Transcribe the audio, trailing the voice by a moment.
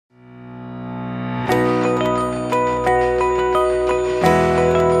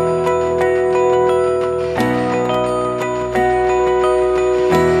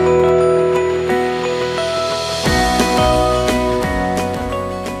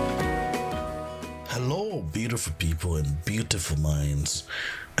beautiful people and beautiful minds,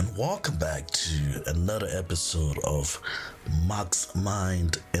 and welcome back to another episode of Mark's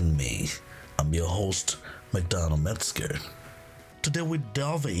Mind and Me. I'm your host, McDonald Metzger. Today we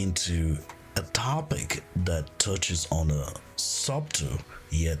delve into a topic that touches on a subtle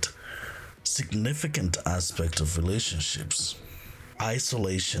yet significant aspect of relationships: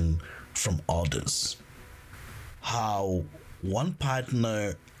 isolation from others. How one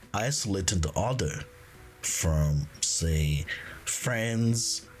partner isolating the other from, say,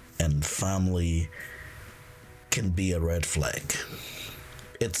 friends and family can be a red flag.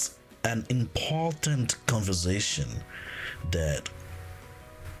 It's an important conversation that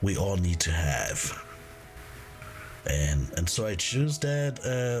we all need to have. And so I choose that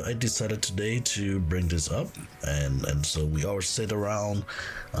I decided today to bring this up, and so we all sit around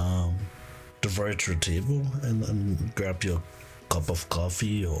the virtual table and grab your cup of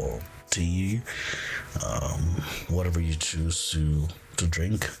coffee or tea, whatever you choose to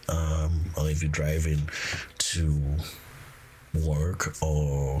drink, or if you're driving to work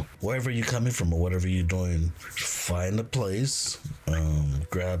or wherever you're coming from or whatever you're doing, find a place,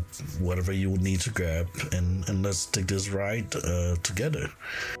 grab whatever you need to grab, and let's take this ride together.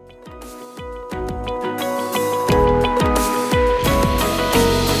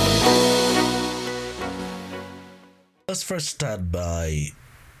 Let's first start by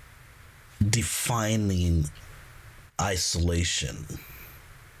defining isolation.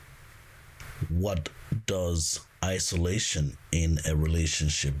 What does isolation in a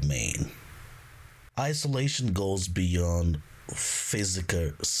relationship mean? Isolation goes beyond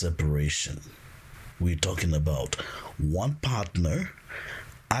physical separation. We're talking about one partner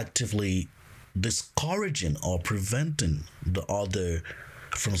actively discouraging or preventing the other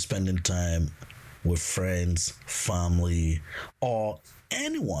from spending time with friends, family, or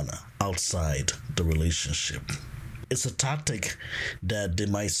anyone outside the relationship. It's a tactic that they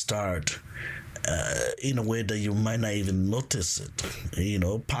might start in a way that you might not even notice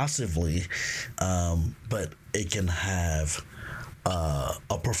it, passively, but it can have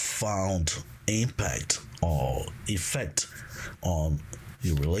a profound impact or effect on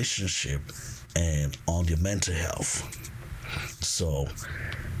your relationship and on your mental health. So,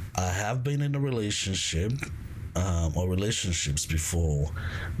 I have been in a relationship or relationships before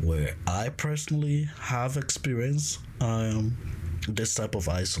where I personally have experienced this type of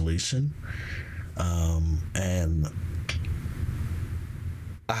isolation, and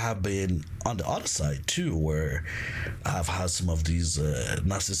I have been on the other side too, where I've had some of these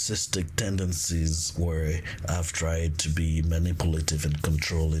narcissistic tendencies where I've tried to be manipulative and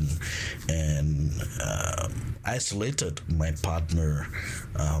controlling, and isolated my partner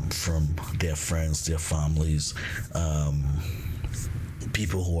from their friends, their families,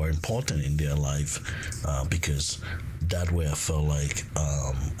 people who are important in their life, because that way I felt like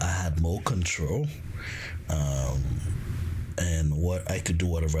I had more control, and what I could do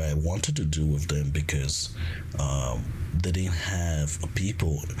whatever I wanted to do with them, because they didn't have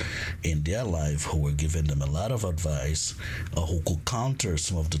people in their life who were giving them a lot of advice, or who could counter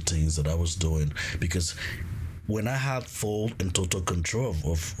some of the things that I was doing. Because when I had full and total control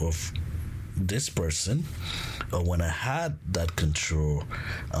of this person, or when I had that control,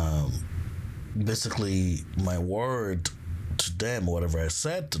 basically my word to them, whatever I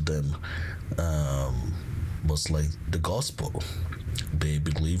said to them, was like the gospel. They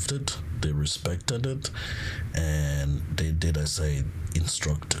believed it, they respected it, and they did as I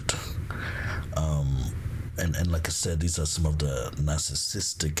instructed. And like I said, these are some of the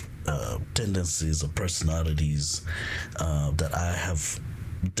narcissistic tendencies or personalities that I have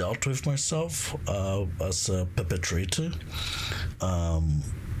dealt with myself as a perpetrator.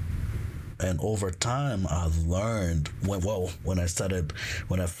 And over time, I've learned when I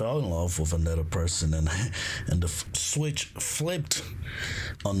fell in love with another person, and the switch flipped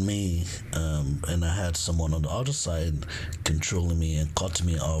on me, and I had someone on the other side controlling me and cutting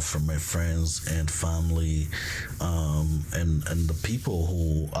me off from my friends and family, and the people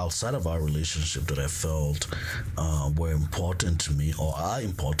who outside of our relationship that I felt were important to me or are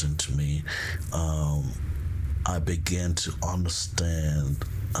important to me. I began to understand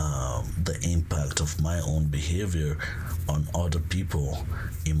the impact of my own behavior on other people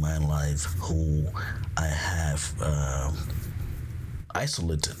in my life who I have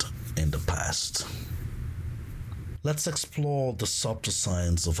isolated in the past. Let's explore the subtle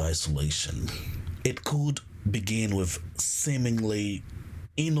signs of isolation. It could begin with seemingly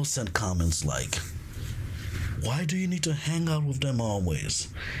innocent comments like, "Why do you need to hang out with them always?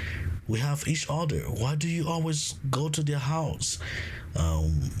 We have each other. Why do you always go to their house?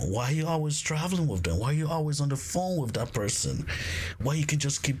 Why are you always traveling with them? Why are you always on the phone with that person? Why you can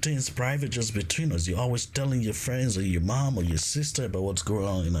just keep things private just between us? You're always telling your friends or your mom or your sister about what's going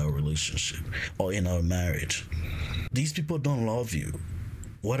on in our relationship or in our marriage. These people don't love you.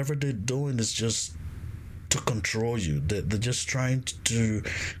 Whatever they're doing is just to control you. They're just trying to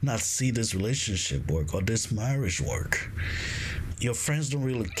not see this relationship work or this marriage work. Your friends don't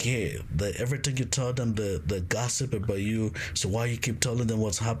really care. Everything you tell them, the gossip about you. So why you keep telling them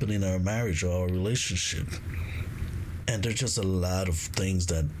what's happening in our marriage or our relationship? And there's just a lot of things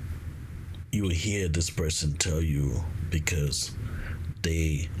that you hear this person tell you because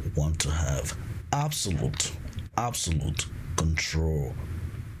they want to have absolute control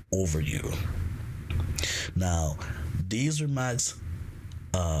over you. Now, these remarks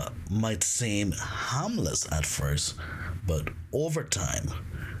might seem harmless at first, but over time,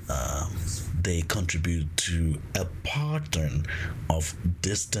 uh, they contribute to a pattern of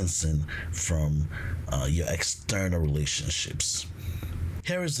distancing from your external relationships.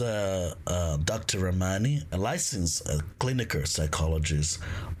 Here is Dr. Ramani, a licensed clinical psychologist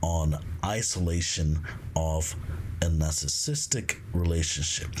on isolation of a narcissistic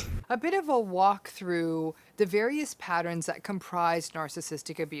relationship. A bit of a walk through the various patterns that comprise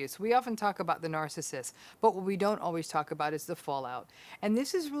narcissistic abuse. We often talk about the narcissist, but what we don't always talk about is the fallout. And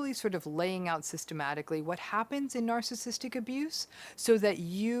this is really sort of laying out systematically what happens in narcissistic abuse so that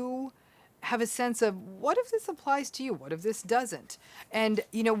you have a sense of what if this applies to you? What if this doesn't? And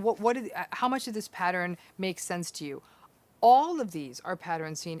how much of this pattern makes sense to you? All of these are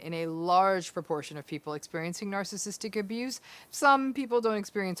patterns seen in a large proportion of people experiencing narcissistic abuse. Some people don't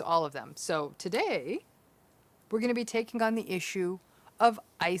experience all of them. So today, we're going to be taking on the issue of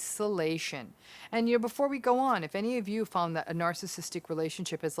isolation. And before we go on, if any of you found that a narcissistic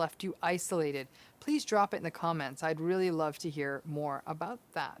relationship has left you isolated, please drop it in the comments. I'd really love to hear more about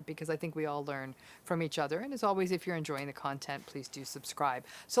that because I think we all learn from each other. And as always, if you're enjoying the content, please do subscribe.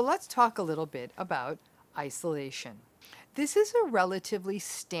 So let's talk a little bit about isolation. This is a relatively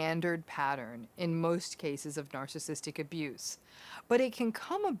standard pattern in most cases of narcissistic abuse, but it can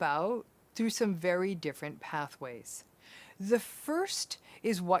come about through some very different pathways. The first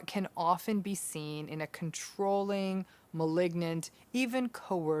is what can often be seen in a controlling, malignant, even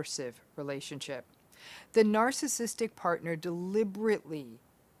coercive relationship. The narcissistic partner deliberately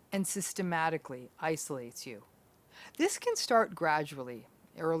and systematically isolates you. This can start gradually.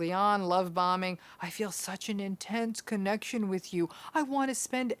 Early on, love bombing. I feel such an intense connection with you. I want to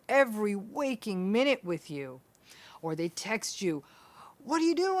spend every waking minute with you. Or they text you, what are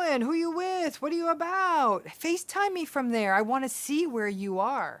you doing? Who are you with? What are you about? FaceTime me from there. I want to see where you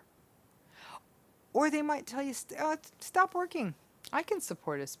are. Or they might tell you, stop working. I can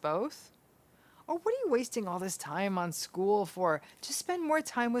support us both. Or what are you wasting all this time on school for? Just spend more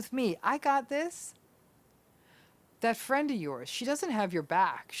time with me. I got this. That friend of yours, she doesn't have your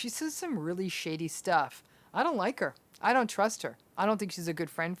back. She says some really shady stuff. I don't like her. I don't trust her. I don't think she's a good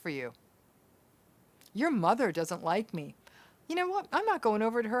friend for you. Your mother doesn't like me. You know what? I'm not going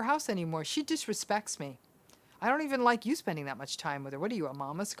over to her house anymore. She disrespects me. I don't even like you spending that much time with her. What are you, a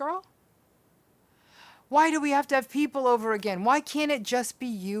mama's girl? Why do we have to have people over again? Why can't it just be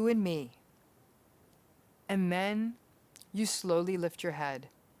you and me? And then you slowly lift your head.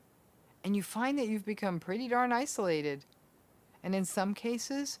 And you find that you've become pretty darn isolated. And in some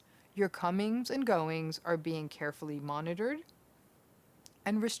cases, your comings and goings are being carefully monitored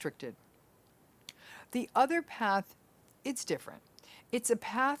and restricted. The other path, it's different. It's a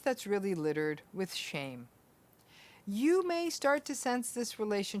path that's really littered with shame. You may start to sense this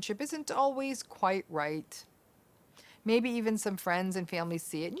relationship isn't always quite right. Maybe even some friends and family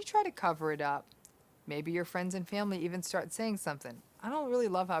see it and you try to cover it up. Maybe your friends and family even start saying something. I don't really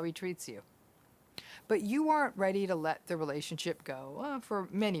love how he treats you. But you aren't ready to let the relationship go for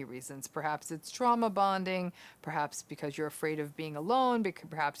many reasons. Perhaps it's trauma bonding, perhaps because you're afraid of being alone,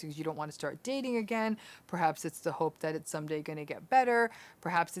 perhaps because you don't want to start dating again, perhaps it's the hope that it's someday going to get better,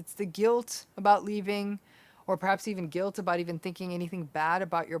 perhaps it's the guilt about leaving, or perhaps even guilt about even thinking anything bad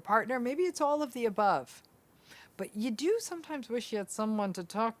about your partner. Maybe it's all of the above. But you do sometimes wish you had someone to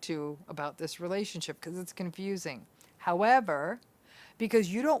talk to about this relationship because it's confusing. However,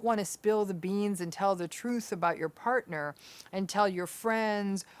 because you don't want to spill the beans and tell the truth about your partner and tell your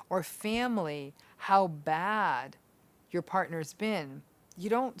friends or family how bad your partner's been, you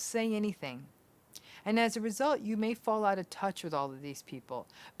don't say anything. And as a result, you may fall out of touch with all of these people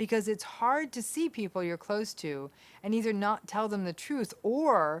because it's hard to see people you're close to and either not tell them the truth,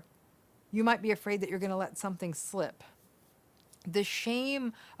 or you might be afraid that you're going to let something slip. The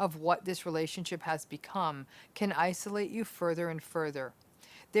shame of what this relationship has become can isolate you further and further.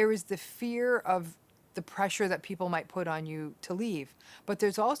 There is the fear of the pressure that people might put on you to leave, but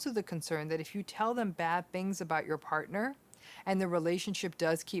there's also the concern that if you tell them bad things about your partner and the relationship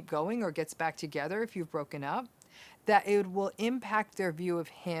does keep going or gets back together if you've broken up, that it will impact their view of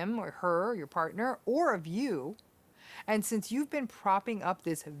him or her, your partner, or of you. And since you've been propping up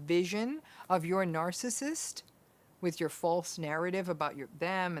this vision of your narcissist with your false narrative about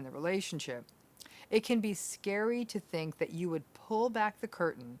them and the relationship, it can be scary to think that you would pull back the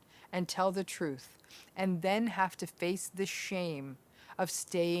curtain and tell the truth and then have to face the shame of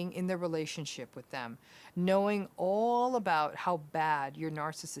staying in the relationship with them, knowing all about how bad your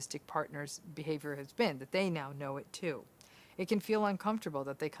narcissistic partner's behavior has been, that they now know it too. It can feel uncomfortable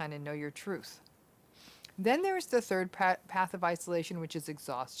that they kind of know your truth. Then there's the third path of isolation, which is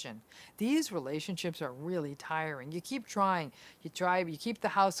exhaustion. These relationships are really tiring. You keep trying. You keep the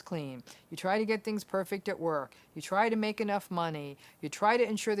house clean. You try to get things perfect at work. You try to make enough money. You try to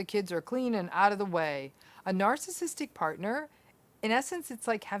ensure the kids are clean and out of the way. A narcissistic partner, in essence, it's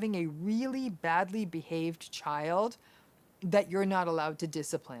like having a really badly behaved child that you're not allowed to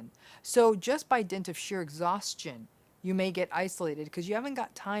discipline. So just by dint of sheer exhaustion, you may get isolated because you haven't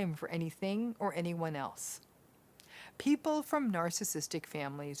got time for anything or anyone else. People from narcissistic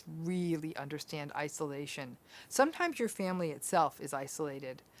families really understand isolation. Sometimes your family itself is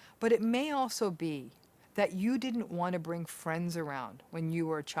isolated, but it may also be that you didn't want to bring friends around when you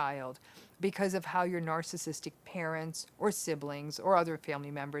were a child because of how your narcissistic parents or siblings or other family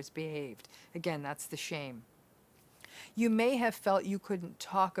members behaved. Again, that's the shame. You may have felt you couldn't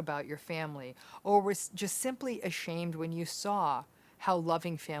talk about your family or were just simply ashamed when you saw how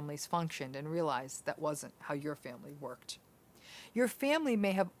loving families functioned and realized that wasn't how your family worked. Your family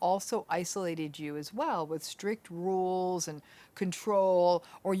may have also isolated you as well with strict rules and control,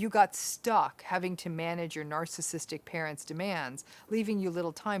 or you got stuck having to manage your narcissistic parents' demands, leaving you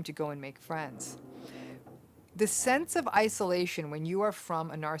little time to go and make friends. The sense of isolation when you are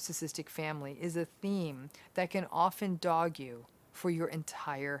from a narcissistic family is a theme that can often dog you for your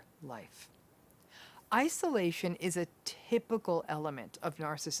entire life. Isolation is a typical element of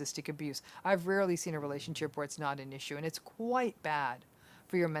narcissistic abuse. I've rarely seen a relationship where it's not an issue, and it's quite bad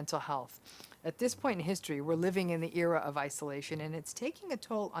for your mental health. At this point in history, we're living in the era of isolation, and it's taking a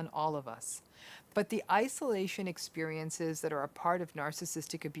toll on all of us. But the isolation experiences that are a part of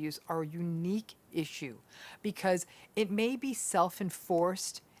narcissistic abuse are a unique issue because it may be self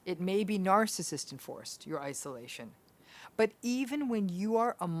enforced, it may be narcissist enforced, your isolation. But even when you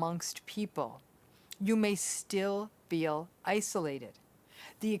are amongst people, you may still feel isolated.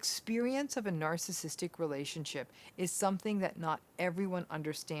 The experience of a narcissistic relationship is something that not everyone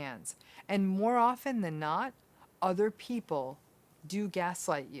understands. And more often than not, other people do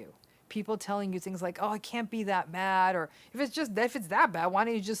gaslight you. People telling you things like, "Oh, it can't be that bad," or if it's that bad, why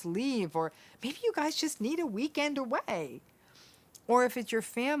don't you just leave?" Or maybe you guys just need a weekend away. Or if it's your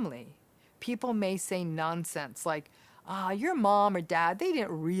family, people may say nonsense like, your mom or dad, they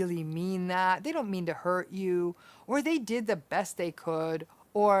didn't really mean that. They don't mean to hurt you. Or they did the best they could.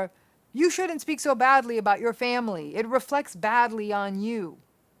 Or you shouldn't speak so badly about your family. It reflects badly on you.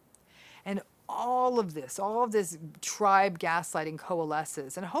 And all of this tribe gaslighting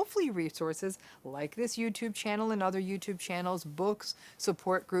coalesces. And hopefully resources like this YouTube channel and other YouTube channels, books,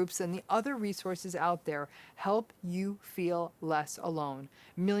 support groups, and the other resources out there help you feel less alone.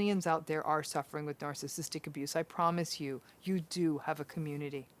 Millions out there are suffering with narcissistic abuse. I promise you, you do have a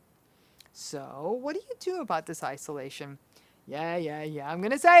community. So what do you do about this isolation? Yeah. I'm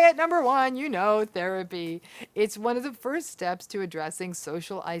going to say it. Number one, therapy. It's one of the first steps to addressing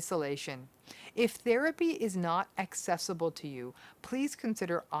social isolation. If therapy is not accessible to you, please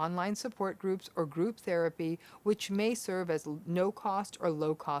consider online support groups or group therapy, which may serve as no cost or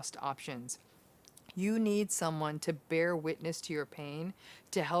low cost options. You need someone to bear witness to your pain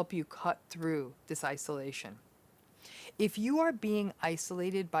to help you cut through this isolation. If you are being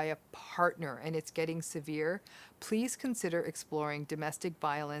isolated by a partner and it's getting severe, please consider exploring domestic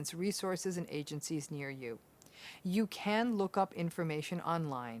violence resources and agencies near you. You can look up information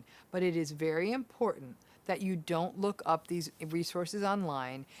online, but it is very important that you don't look up these resources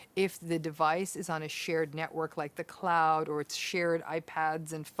online if the device is on a shared network like the cloud or it's shared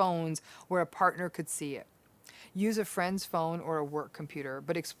iPads and phones where a partner could see it. Use a friend's phone or a work computer,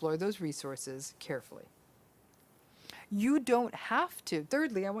 but explore those resources carefully. You don't have to.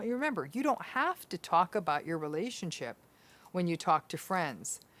 Thirdly, I want you to remember, you don't have to talk about your relationship when you talk to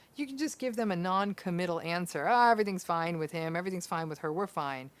friends. You can just give them a non-committal answer. Everything's fine with him, everything's fine with her, we're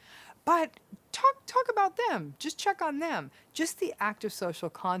fine. But talk about them. Just check on them. Just the act of social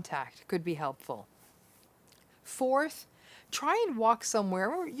contact could be helpful. Fourth, try and walk somewhere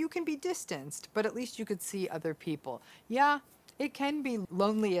where you can be distanced, but at least you could see other people. Yeah, it can be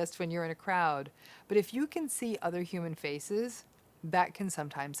loneliest when you're in a crowd, but if you can see other human faces, that can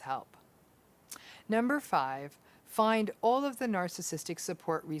sometimes help. Number 5, find all of the narcissistic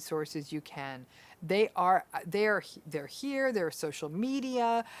support resources you can. They're here. There are social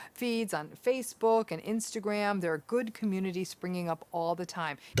media feeds on Facebook and Instagram. There are good communities springing up all the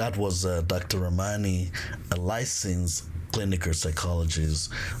time. That was Dr. Ramani, a licensed clinical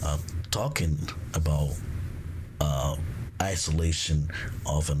psychologist, talking about isolation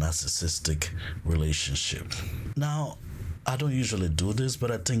of a narcissistic relationship. Now, I don't usually do this, but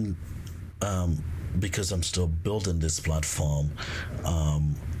I think because I'm still building this platform,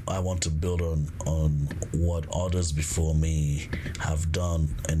 I want to build on what others before me have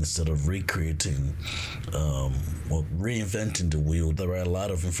done, and instead of recreating or reinventing the wheel, there are a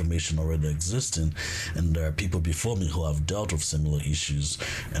lot of information already existing, and there are people before me who have dealt with similar issues,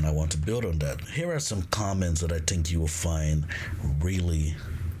 and I want to build on that. Here are some comments that I think you will find really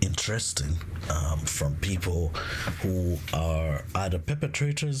interesting from people who are either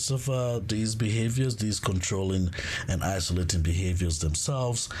perpetrators of these behaviors, these controlling and isolating behaviors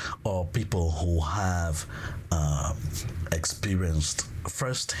themselves, or people who have experienced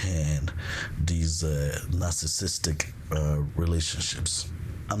firsthand these narcissistic relationships.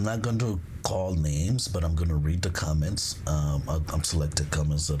 I'm not going to call names, but I'm going to read the comments. I'm selected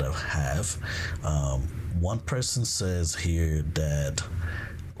comments that I have. One person says here that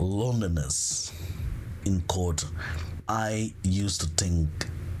loneliness, in quote, I used to think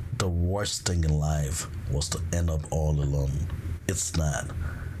the worst thing in life was to end up all alone. It's not.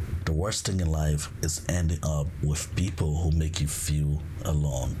 The worst thing in life is ending up with people who make you feel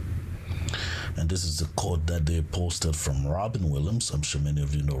alone. And this is a quote that they posted from Robin Williams. I'm sure many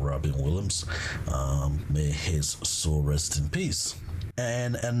of you know Robin Williams. May his soul rest in peace.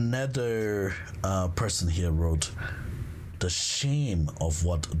 And another person here wrote, the shame of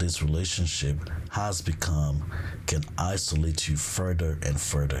what this relationship has become can isolate you further and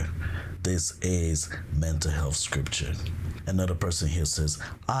further. This is mental health scripture. Another person here says,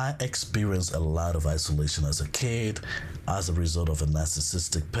 I experienced a lot of isolation as a kid as a result of a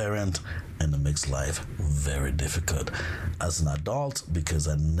narcissistic parent, and it makes life very difficult as an adult because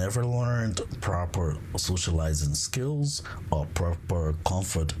I never learned proper socializing skills or proper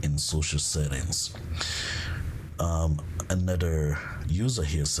comfort in social settings. Another user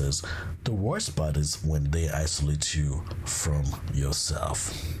here says, the worst part is when they isolate you from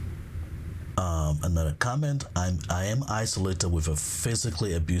yourself. Another comment, I am isolated with a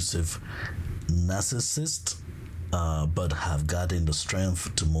physically abusive narcissist, but have gotten the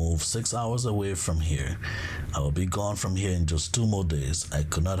strength to move 6 hours away from here. I will be gone from here in just 2 more days. I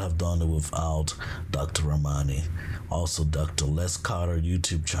could not have done it without Dr. Ramani. Also, Dr. Les Carter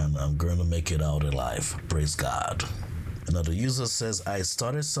YouTube channel. I'm going to make it out alive. Praise God. Another user says, I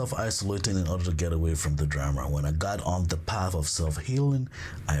started self-isolating in order to get away from the drama. When I got on the path of self-healing,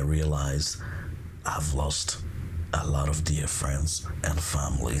 I realized I've lost a lot of dear friends and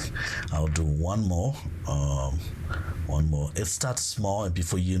family. I'll do one more. It starts small, and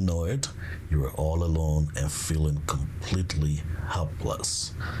before you know it, you're all alone and feeling completely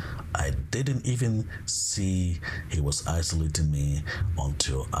helpless. I didn't even see he was isolating me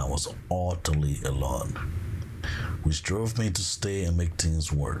until I was utterly alone, which drove me to stay and make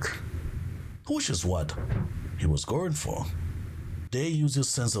things work, which is what he was going for. They use your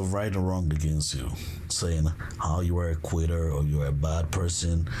sense of right and wrong against you, saying how you are a quitter or you're a bad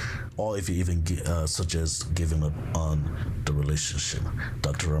person, or if you even suggest giving up on the relationship.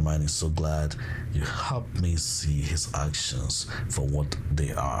 Dr. Ramani is so glad you helped me see his actions for what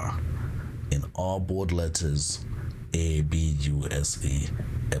they are. In all bold letters, ABUSE,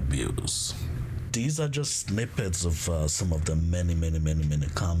 abuse. These are just snippets of some of the many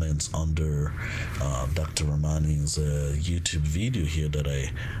comments under Dr. Ramani's YouTube video here that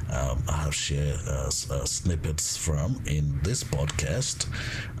I have shared snippets from in this podcast.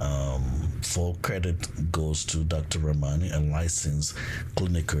 Full credit goes to Dr. Ramani, a licensed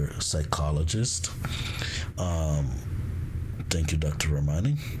clinical psychologist. Thank you, Dr.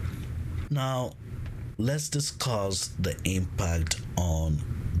 Ramani. Now, let's discuss the impact on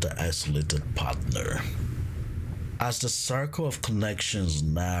the isolated partner. As the circle of connections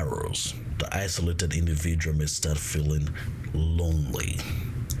narrows, the isolated individual may start feeling lonely,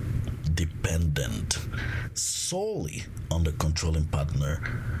 dependent solely on the controlling partner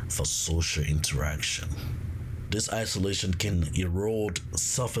for social interaction. This isolation can erode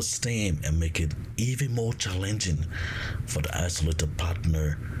self esteem and make it even more challenging for the isolated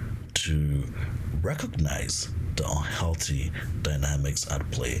partner to recognize the unhealthy dynamics at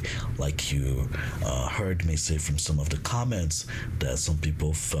play. Like you heard me say from some of the comments that some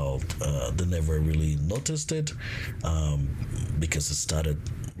people felt they never really noticed it because it started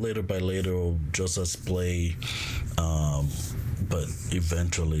later by later, just as play, but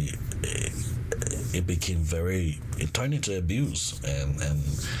eventually it became it turned into abuse, and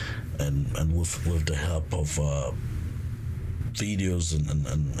with the help of videos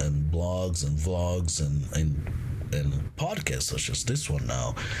and blogs and vlogs and podcasts such as this one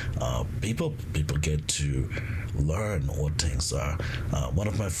now, people get to learn what things are. One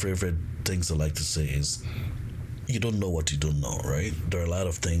of my favorite things I like to say is, you don't know what you don't know, right? There are a lot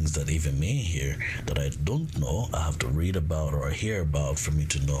of things that even me here that I don't know, I have to read about or hear about for me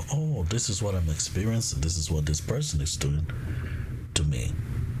to know, oh, this is what I'm experiencing, this is what this person is doing to me.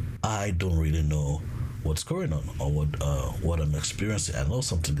 I don't really know what's going on or what I'm experiencing. I know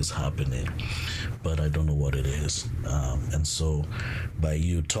something is happening, but I don't know what it is. And so, by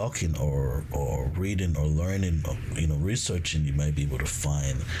you talking or reading or learning, or, researching, you might be able to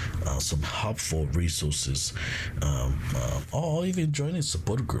find some helpful resources, or even joining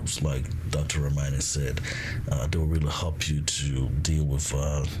support groups, like Dr. Ramani said. They will really help you to deal with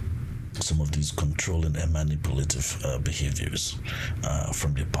some of these controlling and manipulative behaviors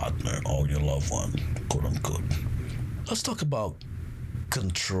from your partner or your loved one, quote unquote. Let's talk about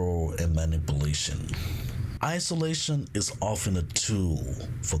control and manipulation. Isolation is often a tool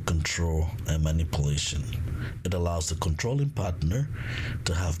for control and manipulation. It allows the controlling partner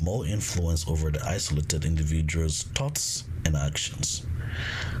to have more influence over the isolated individual's thoughts and actions.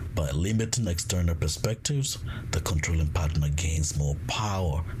 By limiting external perspectives, the controlling partner gains more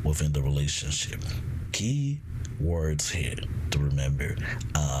power within the relationship. Key words here to remember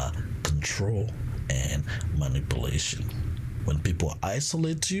are control and manipulation. When people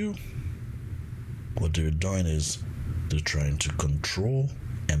isolate you, what they're doing is they're trying to control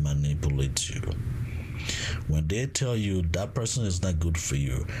and manipulate you. When they tell you that person is not good for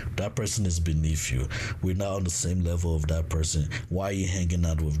you, that person is beneath you, we're not on the same level of that person, why are you hanging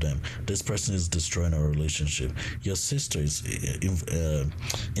out with them? This person is destroying our relationship. Your sister is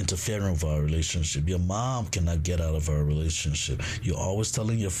interfering with our relationship. Your mom cannot get out of our relationship. You're always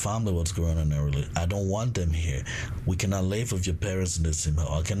telling your family what's going on in our relationship. I don't want them here. We cannot live with your parents in the same house.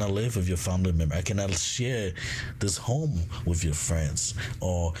 I cannot live with your family member. I cannot share this home with your friends,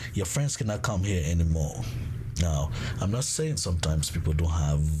 or your friends cannot come here anymore. Now, I'm not saying sometimes people don't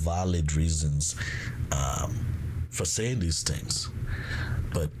have valid reasons for saying these things,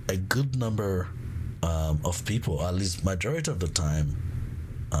 but a good number of people, at least majority of the time,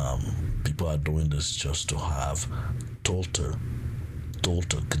 people are doing this just to have total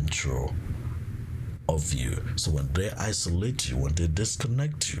control of you. So when they isolate you, when they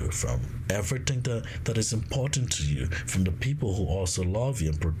disconnect you from everything that is important to you, from the people who also love you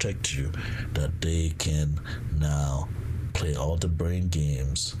and protect you, that they can now play all the brain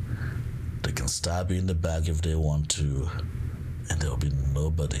games. They can stab you in the back if they want to, and there'll be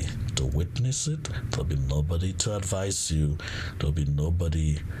nobody to witness it. There'll be nobody to advise you. There'll be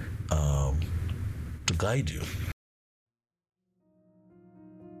nobody to guide you.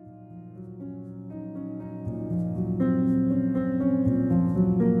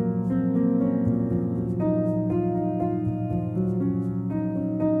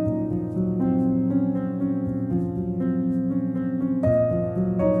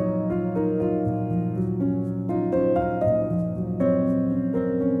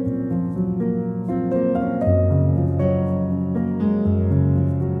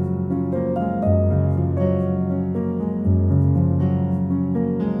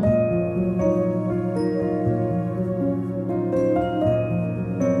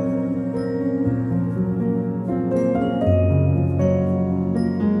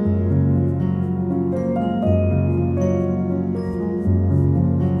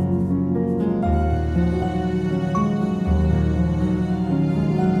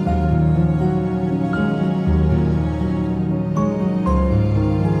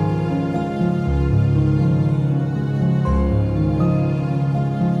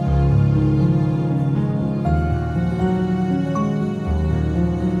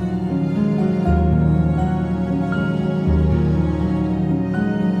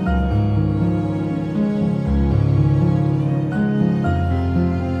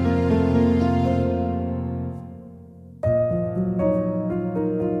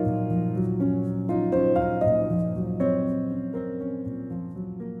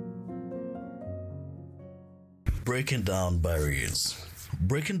 breaking down barriers.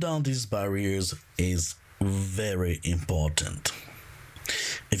 Breaking down these barriers is very important.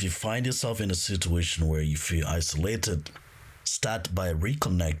 If you find yourself in a situation where you feel isolated, start by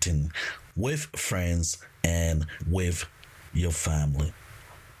reconnecting with friends and with your family.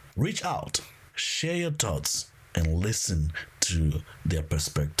 Reach out, share your thoughts, and listen to their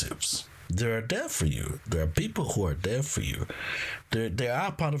perspectives. They are there for you. There are people who are there for you. They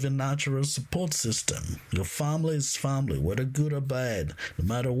are part of your natural support system. Your family is family, whether good or bad. No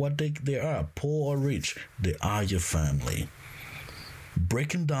matter what they are, poor or rich, they are your family.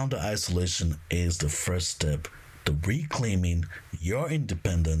 Breaking down the isolation is the first step to reclaiming your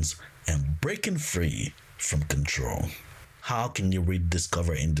independence and breaking free from control. How can you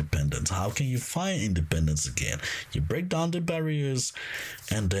rediscover independence? How can you find independence again? You break down the barriers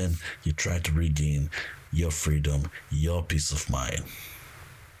and then you try to regain your freedom, your peace of mind.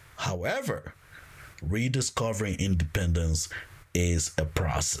 However, rediscovering independence is a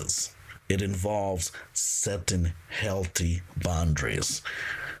process. It involves setting healthy boundaries,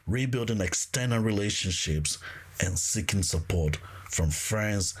 rebuilding external relationships, and seeking support from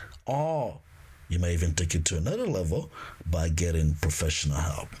friends, or you may even take it to another level by getting professional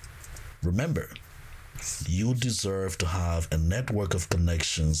help. Remember, you deserve to have a network of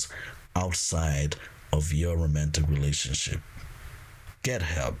connections outside of your romantic relationship. Get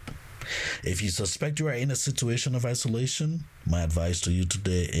help. If you suspect you are in a situation of isolation, my advice to you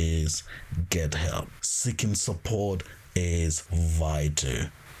today is get help. Seeking support is vital.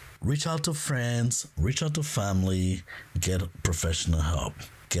 Reach out to friends, reach out to family, get professional help.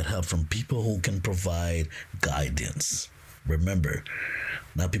 Get help from people who can provide guidance. Remember,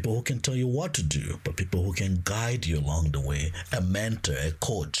 not people who can tell you what to do, but people who can guide you along the way. A mentor, a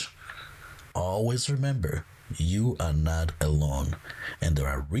coach. Always remember, you are not alone. And there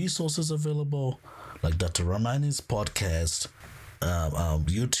are resources available like Dr. Ramani's podcast,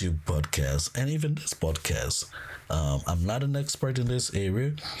 YouTube podcast, and even this podcast. I'm not an expert in this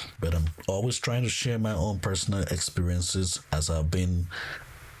area, but I'm always trying to share my own personal experiences as I've been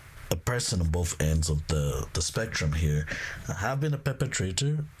a person on both ends of the spectrum here. I have been a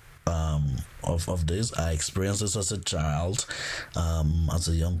perpetrator of this. I experienced this as a child. As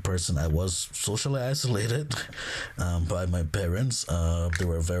a young person, I was socially isolated by my parents. They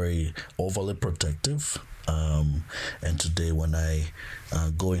were very overly protective. And today when I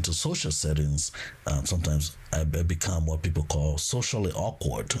go into social settings, sometimes I become what people call socially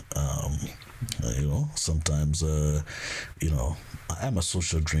awkward. Sometimes, I'm a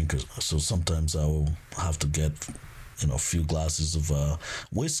social drinker, so sometimes I will have to get a few glasses of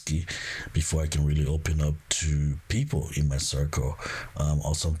whiskey before I can really open up to people in my circle.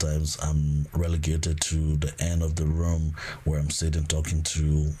 Or sometimes I'm relegated to the end of the room where I'm sitting talking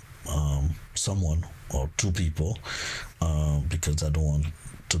to someone or two people because I don't want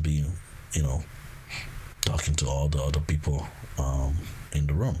to be, talking to all the other people in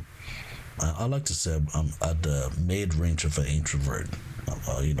the room. I like to say I'm at the mid-range of an introvert.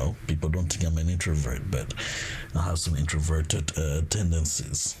 People don't think I'm an introvert, but I have some introverted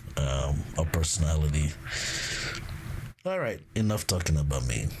tendencies or personality. All right, enough talking about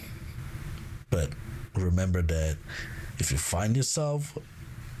me. But remember that if you find yourself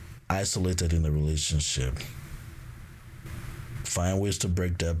isolated in a relationship, find ways to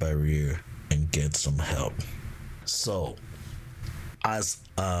break that barrier and get some help. So, as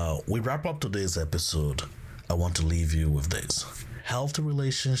we wrap up today's episode, I want to leave you with this. Healthy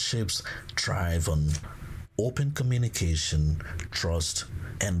relationships thrive on open communication, trust,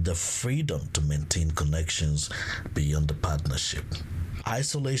 and the freedom to maintain connections beyond the partnership.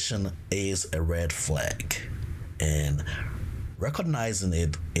 Isolation is a red flag, and recognizing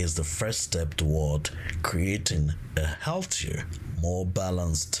it is the first step toward creating a healthier, more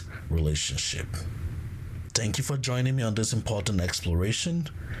balanced relationship. Thank you for joining me on this important exploration.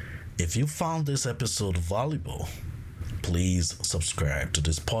 If you found this episode valuable, please subscribe to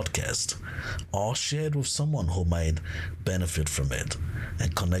this podcast or share it with someone who might benefit from it.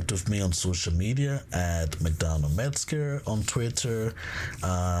 And connect with me on social media at McDonald Metzger on Twitter,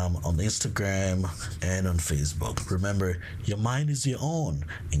 on Instagram, and on Facebook. Remember, your mind is your own,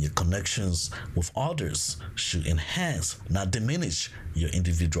 and your connections with others should enhance, not diminish, your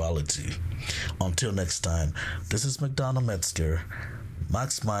individuality. Until next time, this is McDonald Metzger,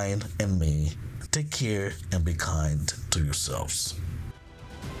 Max Mind and me. Take care and be kind to yourselves.